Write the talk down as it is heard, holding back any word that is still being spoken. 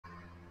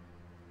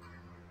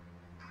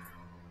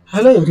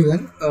Hello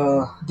everyone,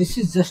 this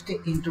is just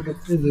an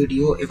introductory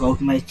video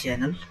about my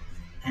channel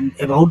and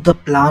about the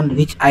plan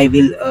which I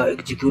will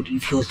execute in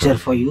future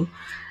for you.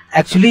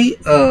 Actually,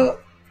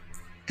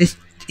 this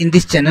in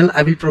this channel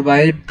I will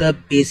provide the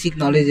basic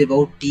knowledge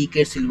about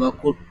TCAD Silva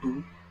Code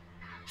 2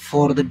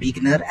 for the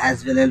beginner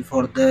as well as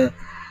for the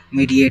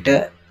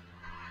mediator.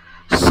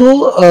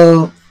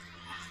 So,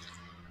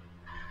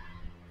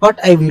 what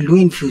I will do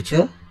in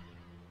future,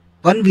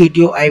 one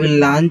video I will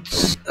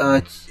launch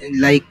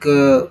like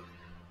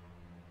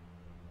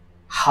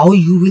how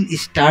you will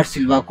start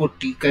Silvaco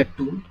TCAD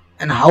tool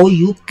and how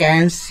you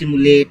can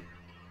simulate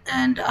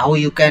and how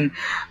you can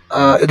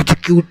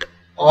execute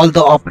all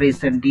the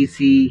operation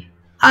DC,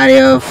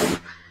 RF,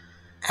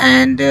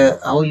 and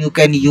how you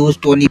can use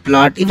Tony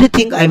plot.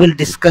 Everything I will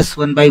discuss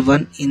one by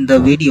one in the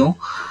video.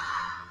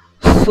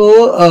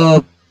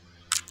 So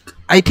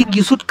I think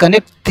you should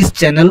connect this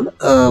channel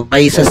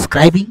by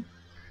subscribing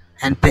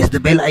and press the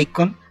bell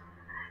icon.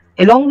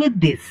 Along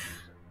with this,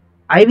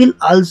 I will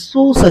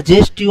also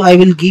suggest you. I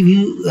will give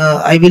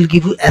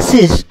you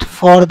assist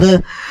for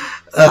the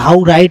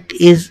how write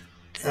is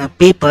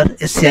paper,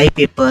 SCI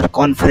paper,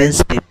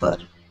 conference paper,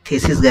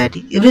 thesis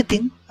guiding.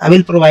 Everything I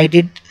will provide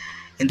it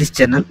in this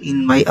channel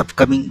in my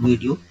upcoming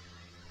video.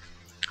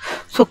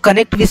 So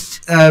connect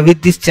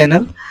with this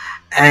channel,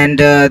 and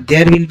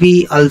there will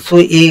be also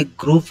a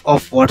group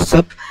of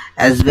WhatsApp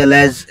as well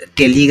as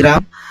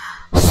Telegram.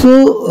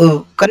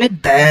 So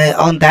connect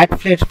on that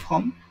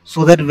platform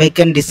so that we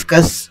can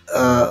discuss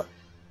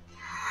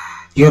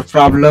your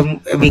problem.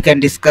 We can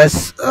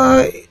discuss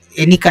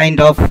any kind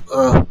of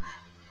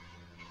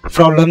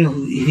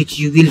problem which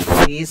you will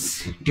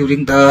face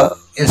during the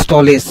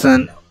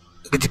installation,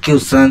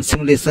 execution,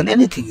 simulation,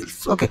 anything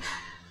else. Okay,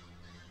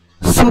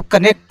 so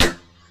connect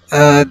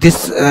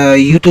this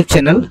YouTube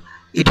channel.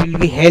 It will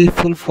be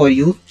helpful for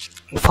you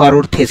for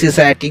our thesis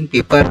writing,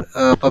 paper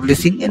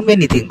publishing, and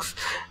many things.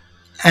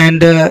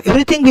 And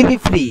everything will be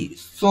free.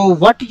 So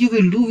what you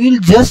will do, you will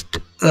just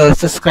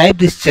subscribe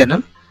this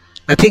channel,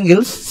 nothing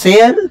else.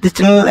 Share this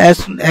channel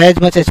as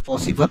much as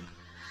possible,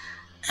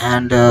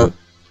 and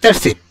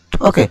that's it.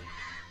 Okay,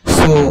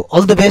 so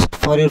all the best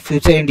for your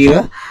future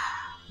endeavor.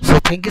 So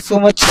thank you so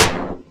much.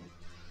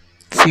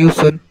 See you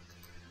soon.